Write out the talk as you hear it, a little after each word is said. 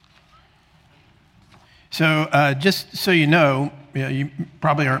Just so you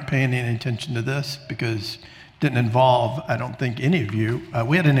probably aren't paying any attention to this because it didn't involve, I don't think, any of you.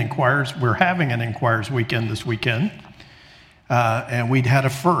 We're having an Inquirers weekend this weekend, and we'd had a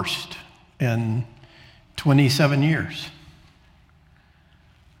first in 27 years.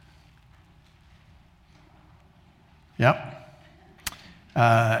 Yep.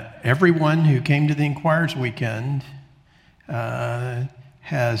 Everyone who came to the Inquirers weekend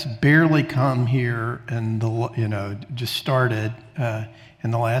has barely come here and just started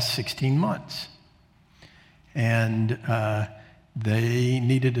in the last 16 months. And they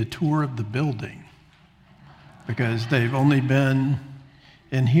needed a tour of the building because they've only been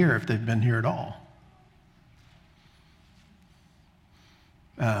in here if they've been here at all.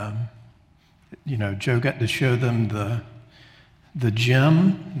 Joe got to show them the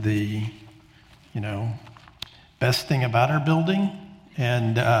gym, the best thing about our building.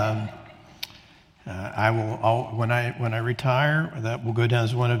 And when I retire, that will go down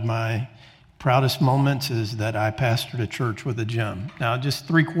as one of my proudest moments is that I pastored a church with a gym. Now, just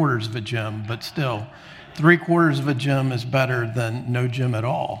 3/4 of a gym, but still, 3/4 of a gym is better than no gym at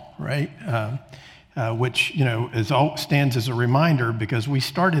all, right? Which stands as a reminder because we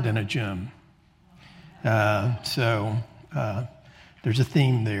started in a gym. So there's a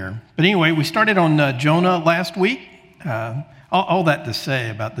theme there. But anyway, we started on Jonah last week. All that to say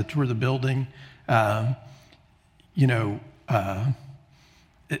about the tour of the building,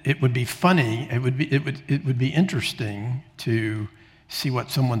 it would be funny. It would be interesting to see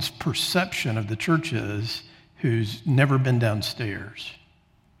what someone's perception of the church is who's never been downstairs.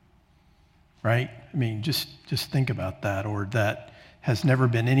 Right? I mean, just think about that, or that has never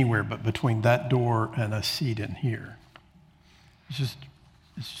been anywhere but between that door and a seat in here. It's just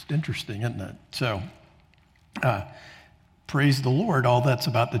interesting, isn't it? So. Praise the Lord, all that's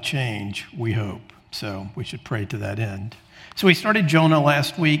about to change, we hope. So we should pray to that end. So we started Jonah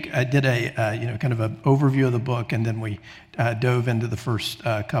last week. I did a kind of an overview of the book, and then we dove into the first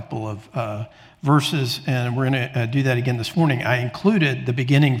couple of verses, and we're going to do that again this morning. I included the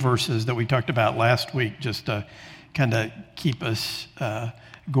beginning verses that we talked about last week just to kind of keep us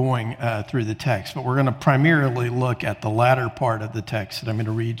going through the text. But we're going to primarily look at the latter part of the text that I'm going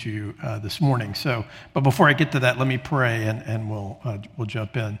to read you this morning. But before I get to that, let me pray and we'll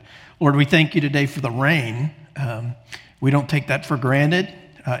jump in. Lord, we thank you today for the rain. We don't take that for granted.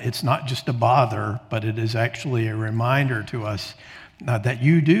 It's not just a bother, but it is actually a reminder to us that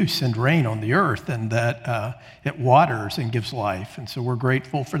you do send rain on the earth and that it waters and gives life. And so we're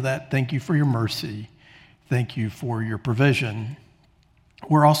grateful for that. Thank you for your mercy. Thank you for your provision.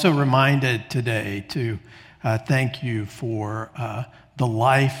 We're also reminded today to thank you for the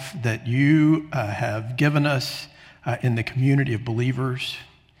life that you have given us in the community of believers.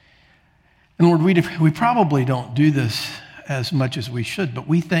 And Lord, we probably don't do this as much as we should, but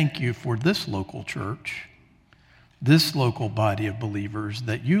we thank you for this local church, this local body of believers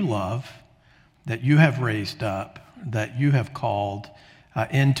that you love, that you have raised up, that you have called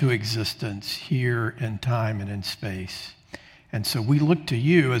into existence here in time and in space. And so we look to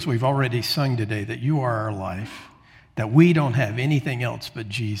you, as we've already sung today, that you are our life, that we don't have anything else but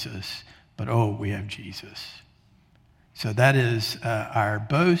Jesus, but we have Jesus. So that is our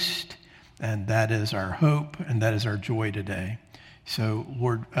boast, and that is our hope, and that is our joy today. So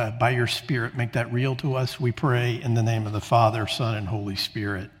Lord, by your Spirit, make that real to us, we pray in the name of the Father, Son, and Holy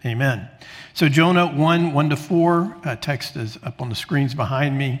Spirit. Amen. So Jonah 1:1-4, text is up on the screens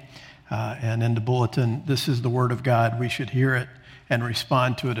behind me. And in the bulletin, this is the word of God. We should hear it and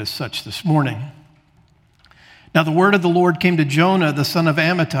respond to it as such this morning. Now the word of the Lord came to Jonah, the son of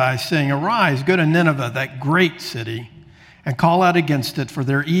Amittai, saying, "Arise, go to Nineveh, that great city, and call out against it, for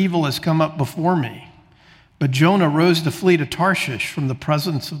their evil has come up before me." But Jonah rose to flee to Tarshish from the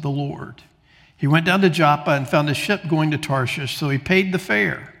presence of the Lord. He went down to Joppa and found a ship going to Tarshish, so he paid the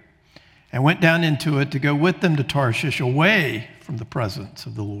fare and went down into it to go with them to Tarshish, away from the presence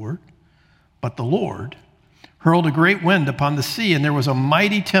of the Lord. But the Lord hurled a great wind upon the sea, and there was a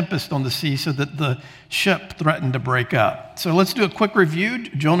mighty tempest on the sea, so that the ship threatened to break up. So let's do a quick review.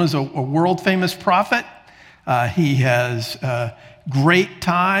 Jonah's a world-famous prophet. He has great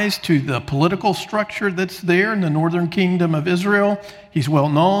ties to the political structure that's there in the northern kingdom of Israel. He's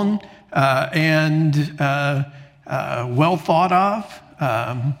well-known and well thought of.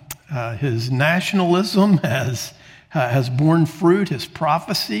 His nationalism has borne fruit. His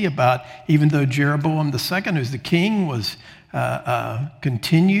prophecy about, even though Jeroboam II, who's the king, was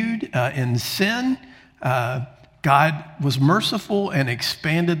continued in sin, God was merciful and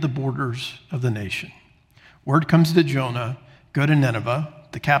expanded the borders of the nation. Word comes to Jonah, go to Nineveh,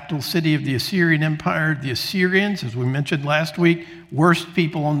 the capital city of the Assyrian Empire. The Assyrians, as we mentioned last week, worst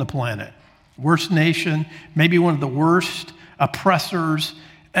people on the planet, worst nation, maybe one of the worst oppressors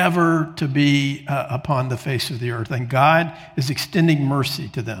ever to be upon the face of the earth. And God is extending mercy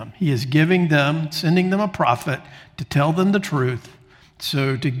to them. He is giving them, sending them a prophet to tell them the truth,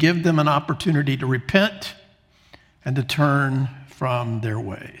 so to give them an opportunity to repent and to turn from their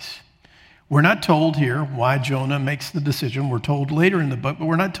ways. We're not told here why Jonah makes the decision. We're told later in the book, but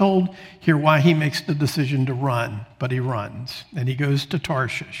we're not told here why he makes the decision to run, but he runs. And he goes to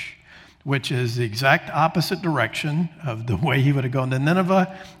Tarshish, which is the exact opposite direction of the way he would have gone to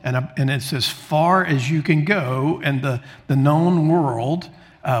Nineveh. And it's as far as you can go in the known world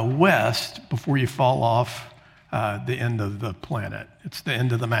west before you fall off the end of the planet. It's the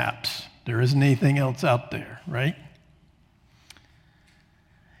end of the maps. There isn't anything else out there, right?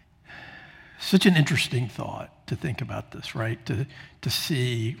 Such an interesting thought to think about this, right? To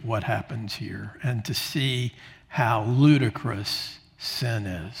see what happens here and to see how ludicrous sin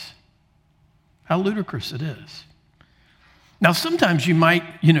is. How ludicrous it is. Now, sometimes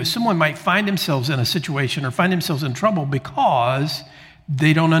someone might find themselves in a situation or find themselves in trouble because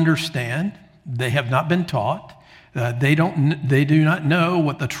they don't understand, they have not been taught, they do not know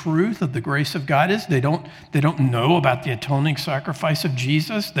what the truth of the grace of God is. They don't know about the atoning sacrifice of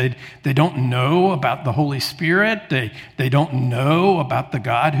Jesus. They don't know about the Holy Spirit. They don't know about the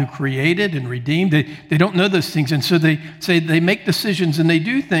God who created and redeemed. They don't know those things, and so they make decisions and they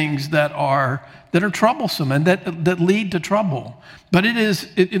do things that are troublesome and that lead to trouble. But it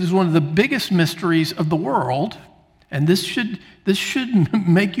is one of the biggest mysteries of the world, and this should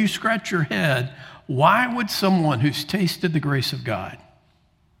make you scratch your head. Why would someone who's tasted the grace of God,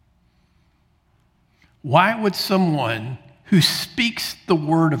 why would someone who speaks the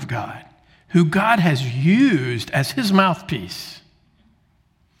word of God, who God has used as his mouthpiece,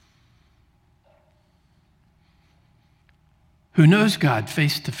 who knows God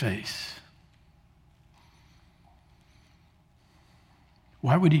face to face,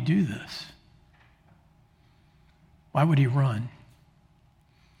 why would he do this? Why would he run?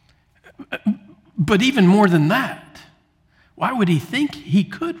 But even more than that, why would he think he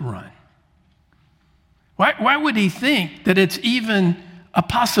could run? Why would he think that it's even a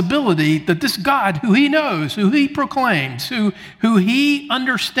possibility that this God who he knows, who he proclaims, who he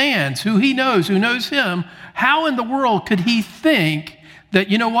understands, who knows him, how in the world could he think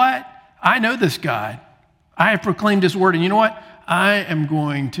that, you know what, I know this God, I have proclaimed his word, and you know what, I am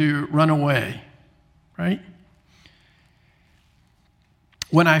going to run away, right?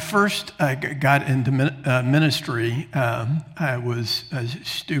 When I first got into ministry, I was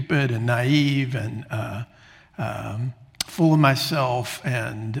stupid and naive and full of myself,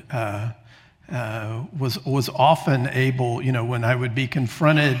 and was often able, when I would be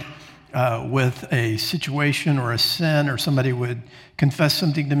confronted with a situation or a sin, or somebody would confess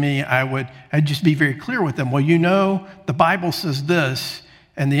something to me, I'd just be very clear with them. Well, the Bible says this,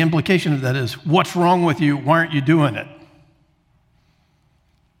 and the implication of that is, what's wrong with you? Why aren't you doing it?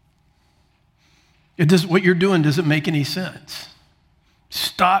 What you're doing doesn't make any sense.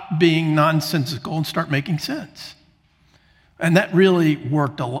 Stop being nonsensical and start making sense. And that really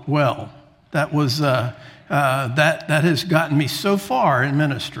worked well. That was that has gotten me so far in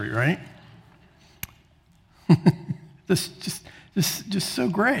ministry, right? Just so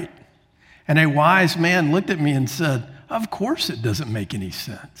great. And a wise man looked at me and said, "Of course it doesn't make any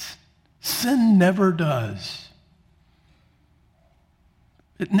sense. Sin never does.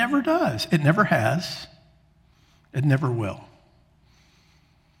 It never does. It never has. It never will.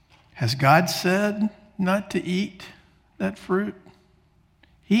 Has God said not to eat that fruit?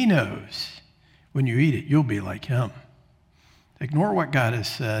 He knows when you eat it, you'll be like him. Ignore what God has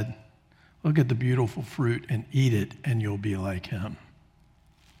said. Look at the beautiful fruit and eat it, and you'll be like him."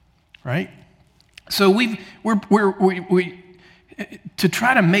 Right? So to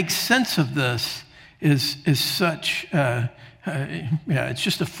try to make sense of this is such. It's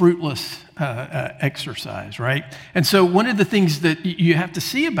just a fruitless exercise, right? And so one of the things that you have to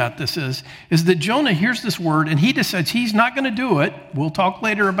see about this is that Jonah hears this word and he decides he's not going to do it. We'll talk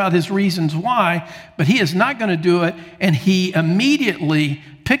later about his reasons why, but he is not going to do it. And he immediately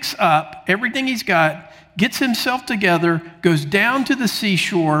picks up everything he's got, gets himself together, goes down to the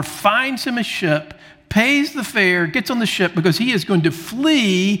seashore, finds him a ship, pays the fare, gets on the ship because he is going to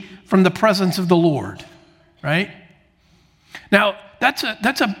flee from the presence of the Lord, right? Now, that's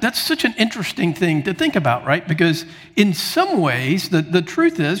such an interesting thing to think about, right? Because in some ways, the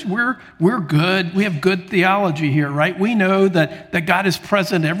truth is we're good. We have good theology here, right? We know that God is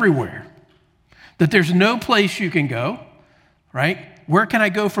present everywhere, that there's no place you can go, right, where can I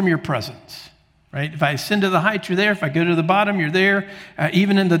go from your presence? Right? If I ascend to the heights, you're there. If I go to the bottom, you're there.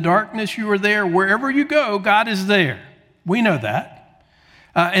 Even in the darkness, you are there. Wherever you go, God is there. We know that.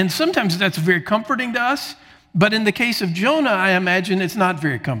 And sometimes that's very comforting to us. But in the case of Jonah, I imagine it's not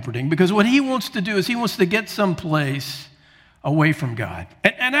very comforting, because what he wants to do is he wants to get someplace away from God.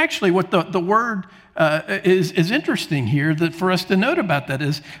 And actually, what the word is interesting here that for us to note about that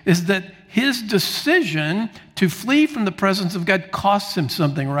is that his decision to flee from the presence of God costs him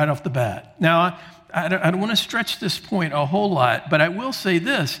something right off the bat. Now, I don't want to stretch this point a whole lot, but I will say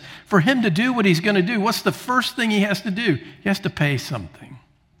this. For him to do what he's going to do, what's the first thing he has to do? He has to pay something.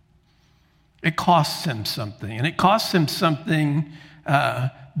 It costs him something. And it costs him something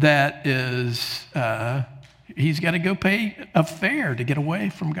that is, he's got to go pay a fare to get away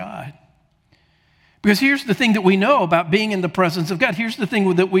from God. Because here's the thing that we know about being in the presence of God. Here's the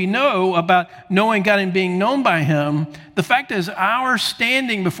thing that we know about knowing God and being known by him. The fact is, our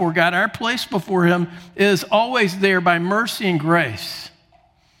standing before God, our place before him, is always there by mercy and grace.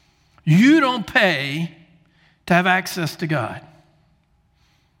 You don't pay to have access to God.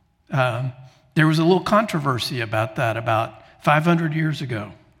 There was a little controversy about that about 500 years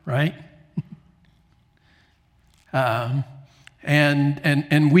ago, right?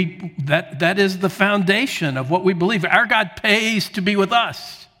 And we that is the foundation of what we believe. Our God pays to be with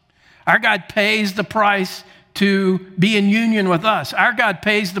us. Our God pays the price to be in union with us. Our God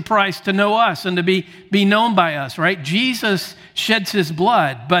pays the price to know us and to be known by us, right? Jesus sheds his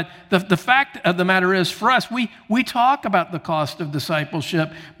blood. But the fact of the matter is, for us, we talk about the cost of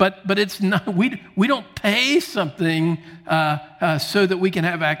discipleship, but it's not, we don't pay something so that we can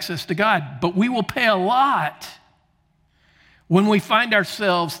have access to God. But we will pay a lot when we find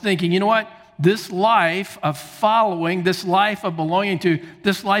ourselves thinking, you know what? This life of following, this life of belonging to,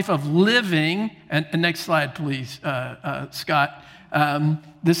 this life of living, and next slide, please, Scott.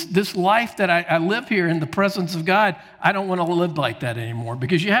 This life that I live here in the presence of God, I don't want to live like that anymore,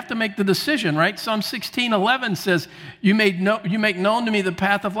 because you have to make the decision, right? Psalm 16:11 says, you make known to me the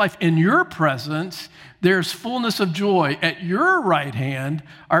path of life. In your presence, there's fullness of joy. At your right hand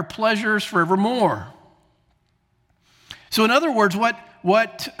are pleasures forevermore. So in other words,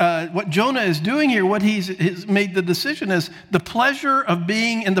 what Jonah is doing here, what he's made the decision is the pleasure of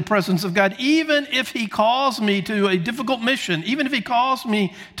being in the presence of God, even if he calls me to a difficult mission, even if he calls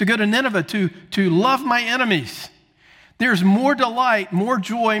me to go to Nineveh, to love my enemies. There's more delight, more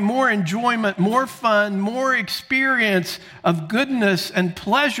joy, more enjoyment, more fun, more experience of goodness and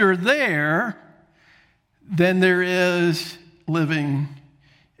pleasure there than there is living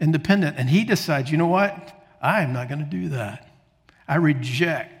independent. And he decides, you know what? I am not going to do that. I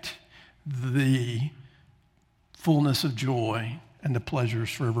reject the fullness of joy and the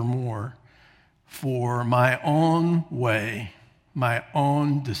pleasures forevermore for my own way, my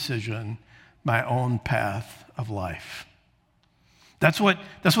own decision, my own path of life. That's what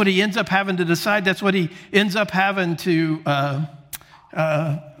he ends up having to decide. That's what he ends up having to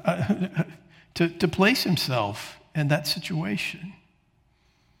place himself in that situation.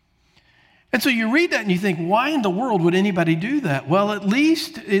 And so you read that and you think, why in the world would anybody do that? Well, at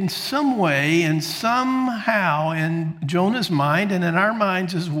least in some way and somehow in Jonah's mind and in our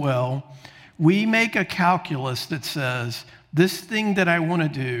minds as well, we make a calculus that says, this thing that I want to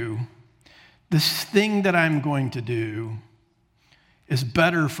do, this thing that I'm going to do is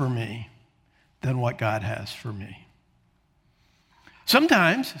better for me than what God has for me.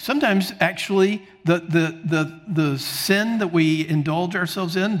 Sometimes actually, the sin that we indulge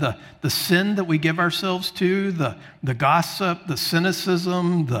ourselves in, the sin that we give ourselves to, the gossip, the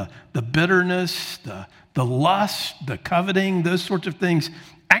cynicism, the bitterness, the lust, the coveting, those sorts of things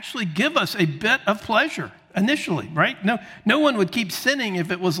actually give us a bit of pleasure initially, right? No one would keep sinning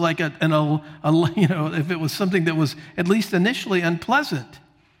if it was like if it was something that was at least initially unpleasant.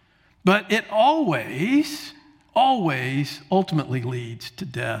 But it always ultimately leads to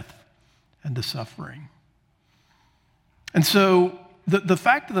death and to suffering. And so the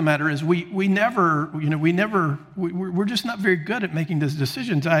fact of the matter is we're just not very good at making those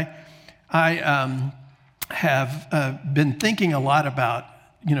decisions. I have been thinking a lot about,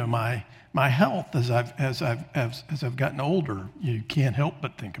 my health as I've gotten older. You can't help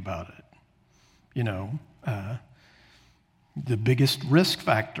but think about it. The biggest risk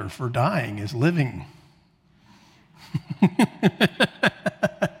factor for dying is living.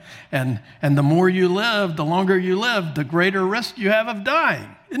 and the more you live, the longer you live, the greater risk you have of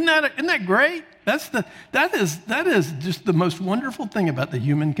dying. Isn't that great? That is just the most wonderful thing about the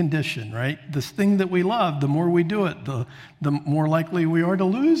human condition, right? This thing that we love, the more we do it, the more likely we are to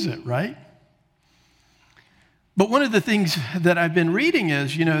lose it, right? But one of the things that I've been reading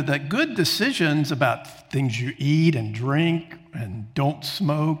is, that good decisions about things you eat and drink and don't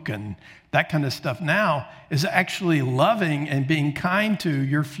smoke and that kind of stuff now is actually loving and being kind to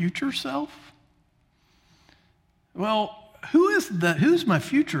your future self. Well, who's my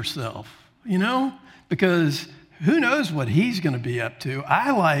future self? Because who knows what he's going to be up to.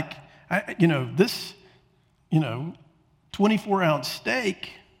 This 24-ounce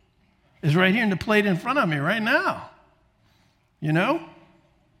steak is right here in the plate in front of me right now.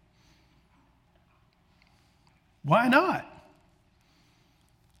 Why not?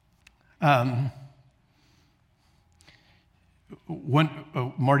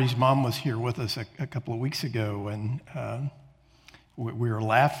 Marty's mom was here with us a couple of weeks ago, and we were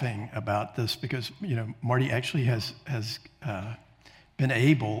laughing about this because, Marty actually has been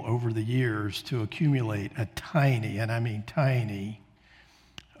able over the years to accumulate a tiny, and I mean tiny,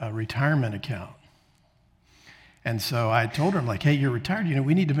 retirement account. And so I told her, hey, you're retired,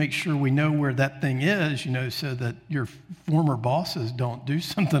 we need to make sure we know where that thing is, so that your former bosses don't do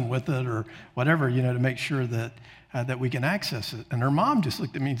something with it or whatever, to make sure that we can access it. And her mom just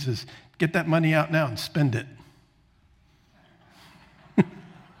looked at me and says, get that money out now and spend it. I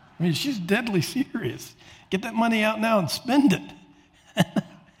mean, she's deadly serious. Get that money out now and spend it.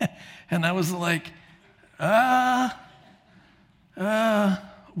 And I was like, why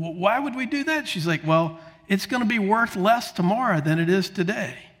would we do that? She's like, well, it's going to be worth less tomorrow than it is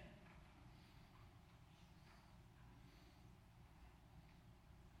today.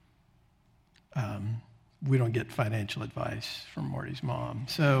 We don't get financial advice from Marty's mom.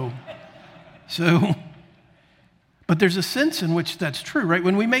 But there's a sense in which that's true, right?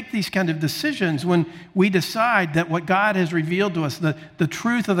 When we make these kind of decisions, when we decide that what God has revealed to us, the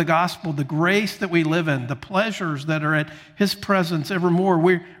truth of the gospel, the grace that we live in, the pleasures that are at his presence evermore,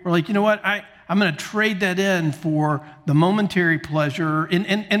 we're like, you know what, I'm going to trade that in for the momentary pleasure.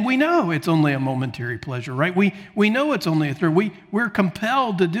 And we know it's only a momentary pleasure, right? We know it's only a thrill. We're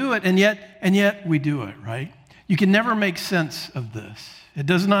compelled to do it, and yet we do it, right? You can never make sense of this. It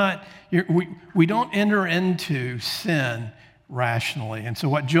does not, we don't enter into sin rationally. And so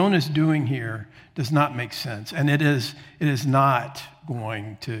what Jonah's doing here does not make sense. And it is not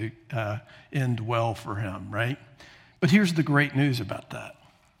going to end well for him, right? But here's the great news about that.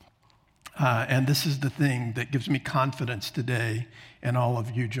 And this is the thing that gives me confidence today in all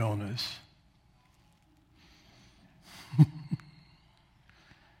of you Jonahs.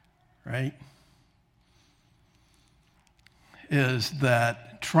 Right? Is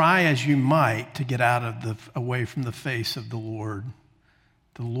that try as you might to get away from the face of the Lord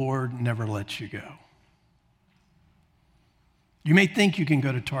never lets you go. You may think you can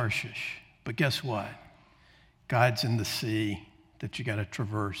go to Tarshish, but guess what? God's in the sea that you got to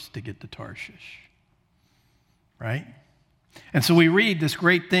traverse to get to Tarshish, right? And so we read this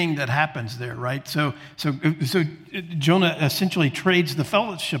great thing that happens there, right? So Jonah essentially trades the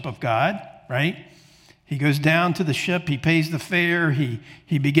fellowship of God, right? He goes down to the ship, he pays the fare, he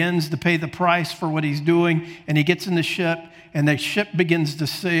begins to pay the price for what he's doing, and he gets in the ship, and the ship begins to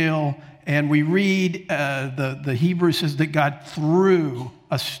sail, and we read the Hebrew says that God threw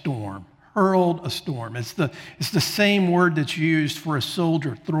a storm, hurled a storm. It's the same word that's used for a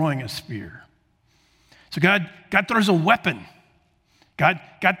soldier throwing a spear. So God throws a weapon. God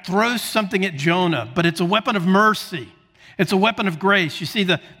throws something at Jonah, but it's a weapon of mercy. It's a weapon of grace. You see,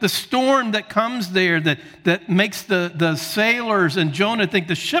 the storm that comes there that makes the sailors and Jonah think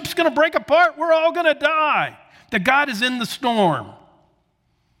the ship's going to break apart, we're all going to die. That God is in the storm.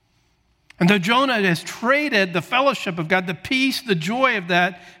 And though Jonah has traded the fellowship of God, the peace, the joy of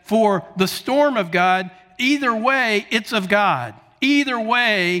that for the storm of God, either way, it's of God. Either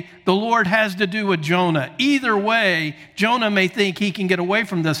way, the Lord has to do with Jonah. Either way, Jonah may think he can get away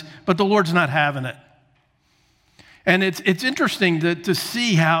from this, but the Lord's not having it. And it's interesting to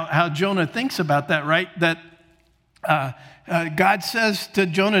see how Jonah thinks about that, right? That God says to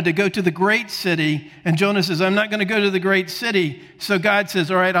Jonah to go to the great city, and Jonah says, I'm not going to go to the great city. So God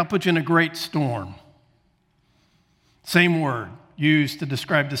says, all right, I'll put you in a great storm. Same word used to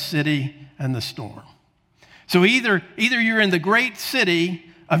describe the city and the storm. So either you're in the great city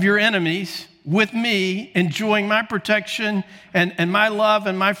of your enemies with me, enjoying my protection and my love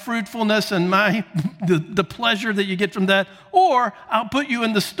and my fruitfulness and the pleasure that you get from that, or I'll put you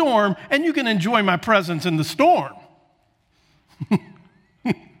in the storm and you can enjoy my presence in the storm.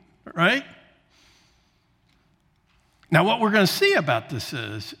 Right? Now, what we're going to see about this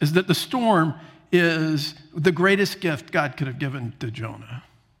is that the storm is the greatest gift God could have given to Jonah.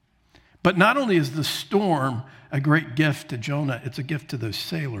 But not only is the storm a great gift to Jonah, it's a gift to those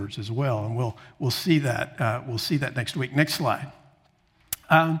sailors as well. And we'll see that. We'll see that next week. Next slide.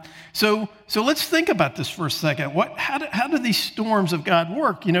 So let's think about this for a second. How do these storms of God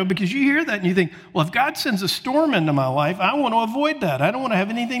work? Because you hear that and you think, well, if God sends a storm into my life, I want to avoid that. I don't want to have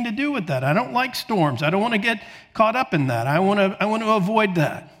anything to do with that. I don't like storms. I don't want to get caught up in that. I want to avoid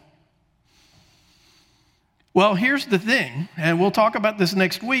that. Well, here's the thing, and we'll talk about this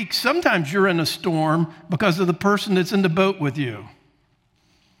next week. Sometimes you're in a storm because of the person that's in the boat with you.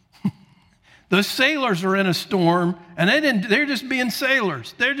 Those sailors are in a storm, and they're just being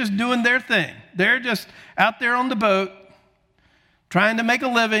sailors. They're just doing their thing. They're just out there on the boat trying to make a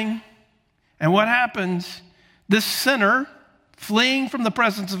living. And what happens? This sinner, fleeing from the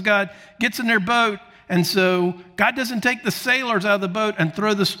presence of God, gets in their boat. And so God doesn't take the sailors out of the boat and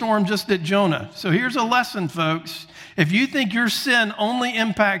throw the storm just at Jonah. So here's a lesson, folks. If you think your sin only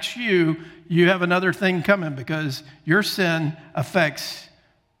impacts you, you have another thing coming, because your sin affects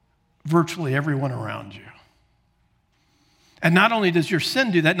virtually everyone around you. And not only does your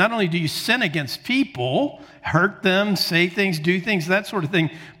sin do that, not only do you sin against people, hurt them, say things, do things, that sort of thing,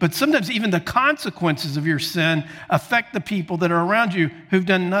 but sometimes even the consequences of your sin affect the people that are around you who've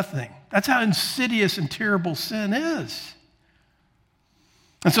done nothing. That's how insidious and terrible sin is.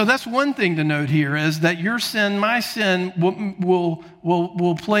 And so that's one thing to note here, is that your sin, my sin,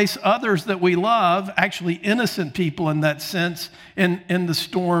 will place others that we love, actually innocent people in that sense, in the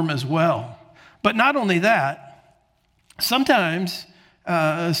storm as well. But not only that, sometimes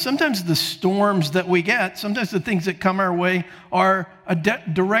the storms that we get, sometimes the things that come our way are a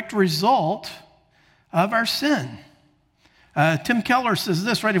direct result of our sin. Tim Keller says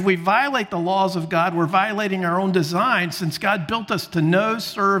this, right? If we violate the laws of God, we're violating our own design, since God built us to know,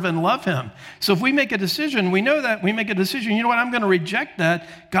 serve, and love him. So if we make a decision, we know that we make a decision, you know what, I'm going to reject that.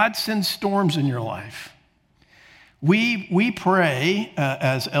 God sends storms in your life. We pray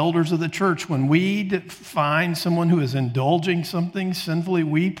as elders of the church, when we find someone who is indulging something sinfully,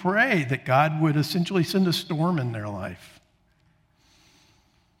 we pray that God would essentially send a storm in their life.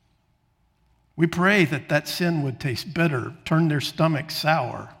 We pray that that sin would taste bitter, turn their stomach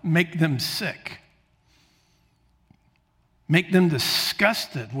sour, make them sick, make them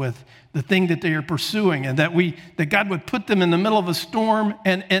disgusted with the thing that they are pursuing, and that God would put them in the middle of a storm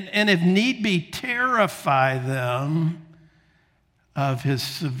and if need be, terrify them of his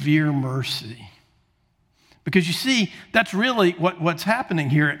severe mercy. Because you see, that's really what's happening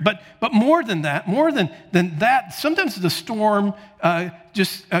here. But more than that, sometimes the storm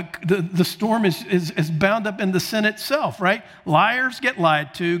the storm is bound up in the sin itself, right? Liars get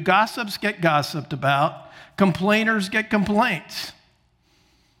lied to, gossips get gossiped about, complainers get complaints,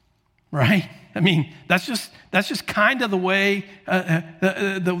 right? I mean, that's just kind of the way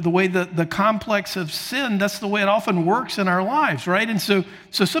the complex of sin. That's the way it often works in our lives, right? And so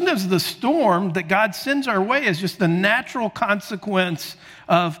sometimes the storm that God sends our way is just the natural consequence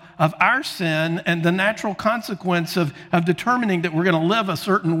of our sin, and the natural consequence of determining that we're going to live a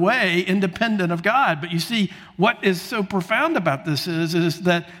certain way independent of God. But you see, what is so profound about this is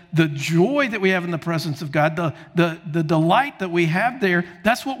that the joy that we have in the presence of God, the delight that we have there,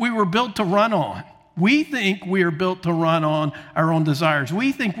 that's what we were built to run on. We think we are built to run on our own desires.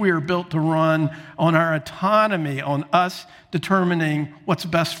 We think we are built to run on our autonomy, on us determining what's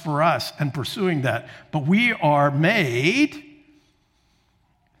best for us and pursuing that. But we are made,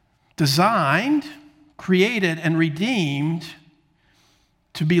 designed, created, and redeemed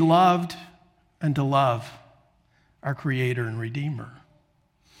to be loved and to love our Creator and Redeemer.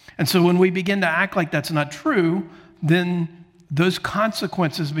 And so when we begin to act like that's not true, then those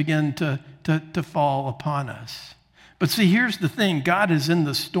consequences begin to fall upon us. But see, here's the thing. God is in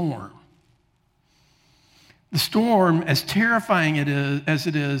the storm. The storm, as terrifying as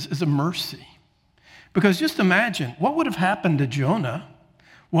it is a mercy. Because just imagine, what would have happened to Jonah?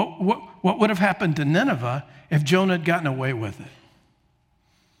 What would have happened to Nineveh if Jonah had gotten away with it?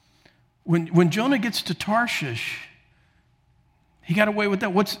 When Jonah gets to Tarshish, he got away with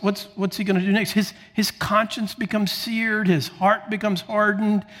that. What's he going to do next? His conscience becomes seared. His heart becomes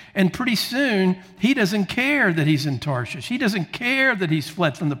hardened. And pretty soon, he doesn't care that he's in Tarshish. He doesn't care that he's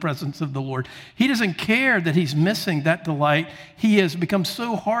fled from the presence of the Lord. He doesn't care that he's missing that delight. He has become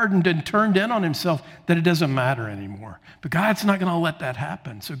so hardened and turned in on himself that it doesn't matter anymore. But God's not going to let that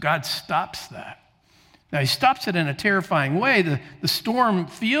happen. So God stops that. Now, he stops it in a terrifying way. The storm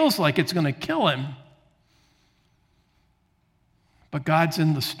feels like it's going to kill him. But God's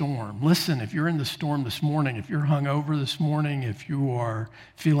in the storm. Listen, if you're in the storm this morning, if you're hungover this morning, if you are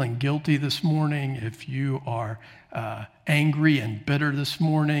feeling guilty this morning, if you are angry and bitter this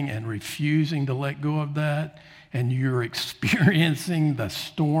morning and refusing to let go of that, and you're experiencing the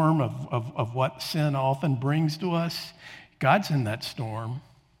storm of what sin often brings to us, God's in that storm.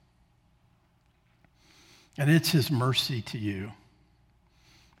 And it's his mercy to you.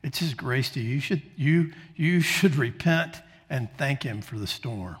 It's his grace to you. You should repent and thank him for the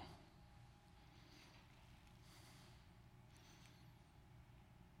storm.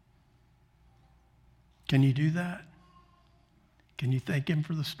 Can you do that? Can you thank him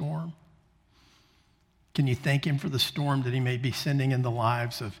for the storm? Can you thank him for the storm that he may be sending in the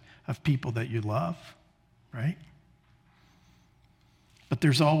lives of people that you love, right? But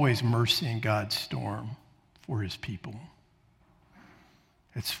there's always mercy in God's storm for his people.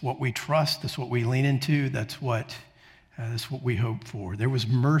 It's what we trust. That's what we lean into. That's what we hope for. There was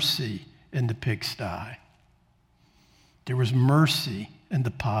mercy in the pigsty. There was mercy in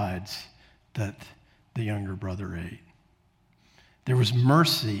the pods that the younger brother ate. There was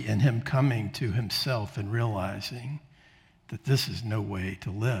mercy in him coming to himself and realizing that this is no way to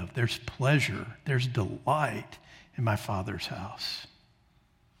live. There's pleasure, there's delight in my Father's house.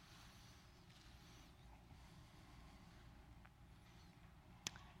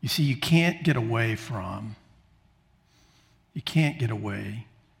 You see, you can't get away from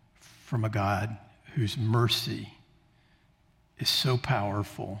a God whose mercy is so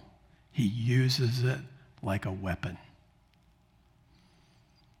powerful, he uses it like a weapon.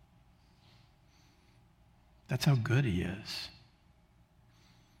 That's how good he is.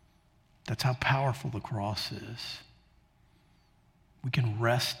 That's how powerful the cross is. We can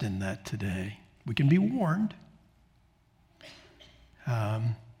rest in that today. We can be warned.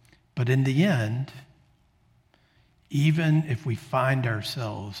 But in the end, even if we find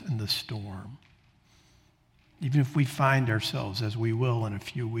ourselves in the storm, even if we find ourselves, as we will in a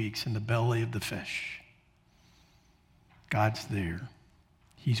few weeks, in the belly of the fish, God's there.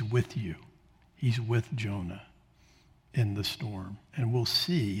 He's with you. He's with Jonah in the storm. And we'll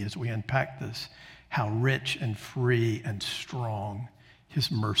see as we unpack this how rich and free and strong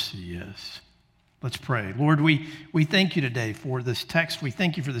his mercy is. Let's pray. Lord, we thank you today for this text. We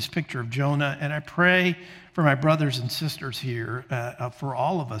thank you for this picture of Jonah. And I pray for my brothers and sisters here, for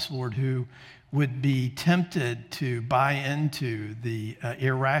all of us, Lord, who would be tempted to buy into the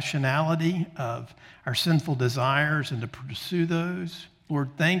irrationality of our sinful desires and to pursue those.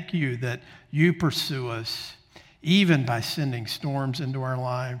 Lord, thank you that you pursue us even by sending storms into our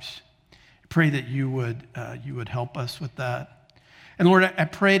lives. I pray that you would help us with that. And Lord, I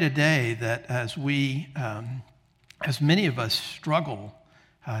pray today that as many of us struggle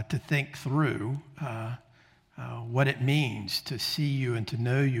to think through what it means to see you and to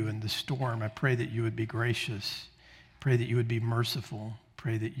know you in the storm, I pray that you would be gracious. Pray that you would be merciful.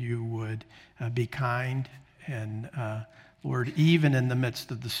 Pray that you would be kind. And Lord, even in the midst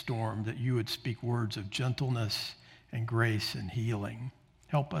of the storm, that you would speak words of gentleness and grace and healing.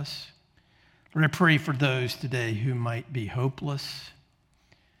 Help us. Lord, I pray for those today who might be hopeless,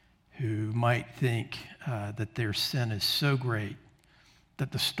 who might think that their sin is so great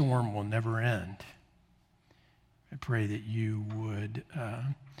that the storm will never end. I pray that you would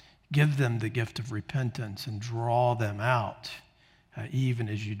give them the gift of repentance and draw them out, even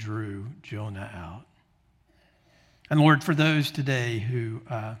as you drew Jonah out. And Lord, for those today who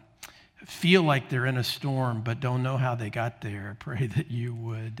feel like they're in a storm but don't know how they got there, I pray that you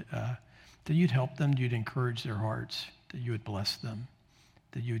would that you'd help them, you'd encourage their hearts, that you would bless them,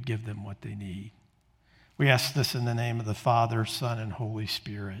 that you would give them what they need. We ask this in the name of the Father, Son, and Holy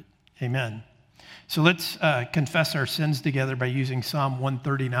Spirit. Amen. So let's confess our sins together by using Psalm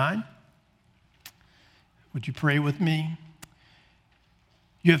 139. Would you pray with me?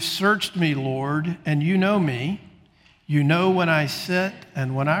 You have searched me, Lord, and you know me. You know when I sit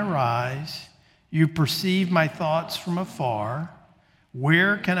and when I rise. You perceive my thoughts from afar.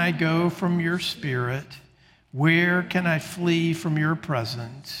 Where can I go from your spirit? Where can I flee from your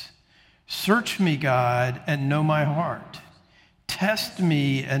presence? Search me, God, and know my heart. Test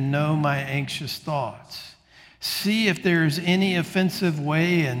me and know my anxious thoughts. See if there is any offensive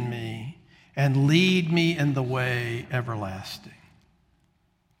way in me, and lead me in the way everlasting.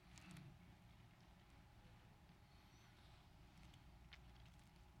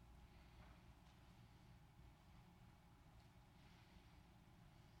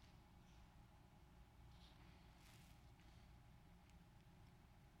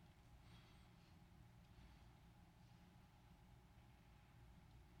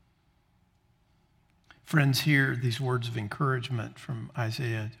 Friends, hear these words of encouragement from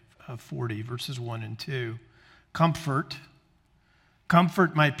Isaiah 40, verses 1 and 2. Comfort,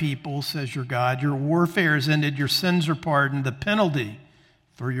 my people, says your God. Your warfare is ended, your sins are pardoned, the penalty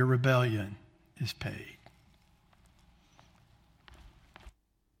for your rebellion is paid.